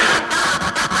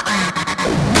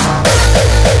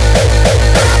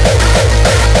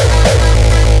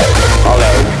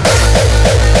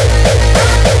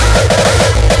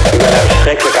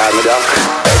 Verschrikkelijk uit mijn dak.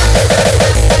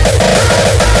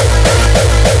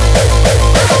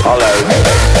 Hallo.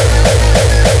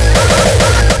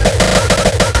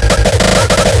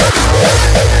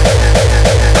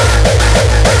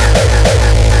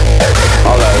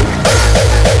 Hallo.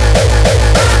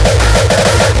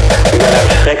 Ik ben echt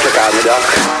verschrikkelijk uit mijn dak.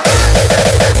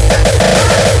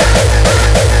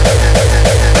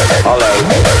 Hallo.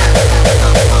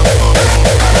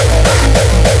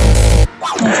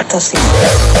 Fantastisch.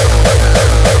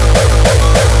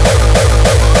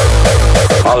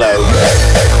 Hallo.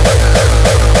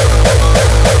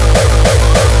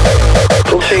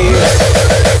 Tot ziens.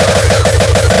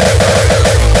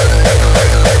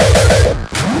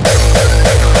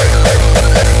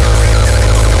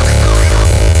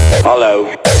 Hallo.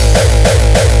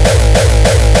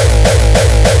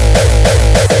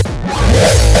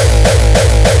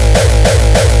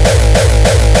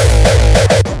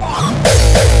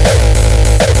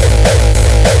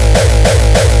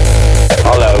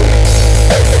 Hallo.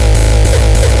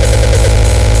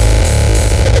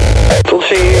 Tot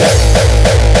ziens.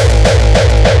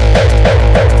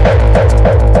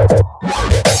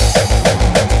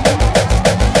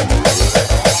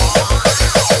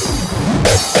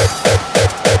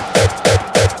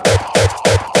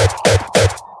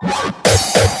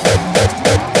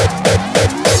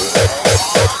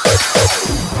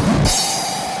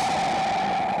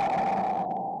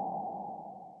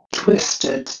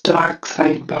 Twisted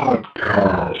Darkside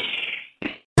Podcast.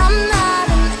 I'm not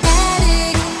an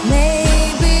addict,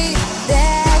 maybe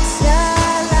that's a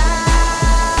lie.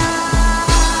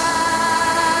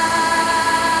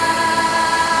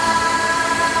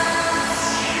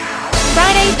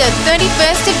 Friday the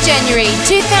 31st of January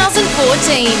 2014.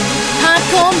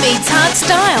 Hardcore meets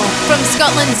hardstyle from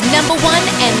Scotland's #1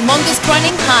 and longest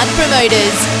running hard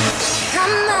promoters.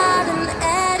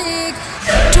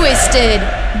 Twisted,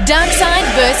 Darkside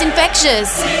vs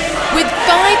Infectious, with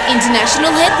 5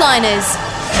 international headliners.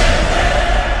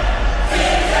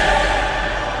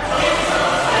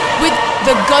 With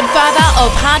the godfather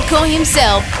of hardcore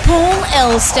himself, Paul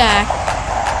Elstack.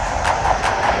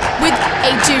 With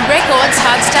A2 Records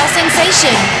hardstyle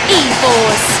sensation,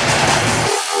 E-Force.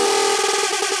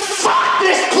 Fuck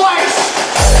this place!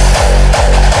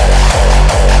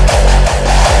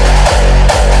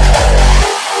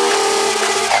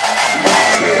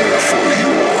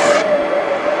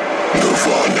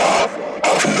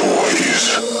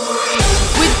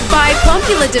 With by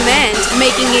popular demand,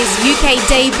 making his UK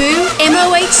debut,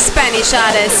 MOH Spanish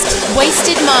artist,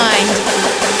 Wasted Mind.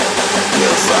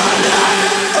 Nirvana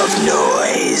of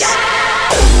noise.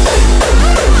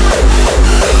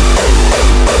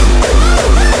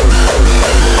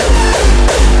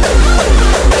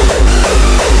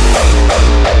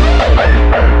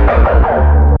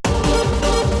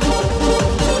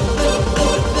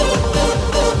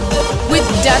 With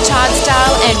Dutch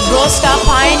hardstyle and raw star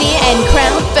pioneer and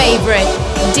crowd favourite,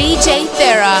 DJ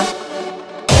Thera.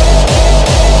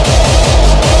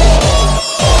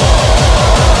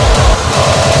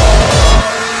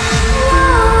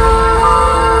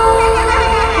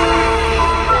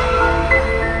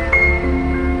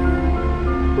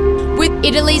 With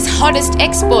Italy's hottest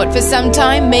export for some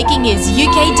time making his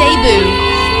UK debut,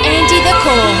 Andy the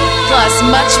Core, plus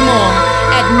much more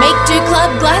at Make Do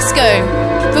Club Glasgow.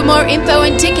 For more info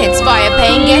and tickets via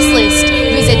paying guest list,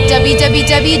 visit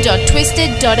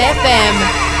www.twisted.fm.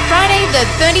 Friday the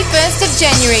 31st of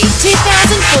January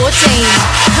 2014.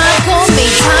 Hardcore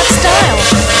meets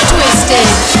hardstyle.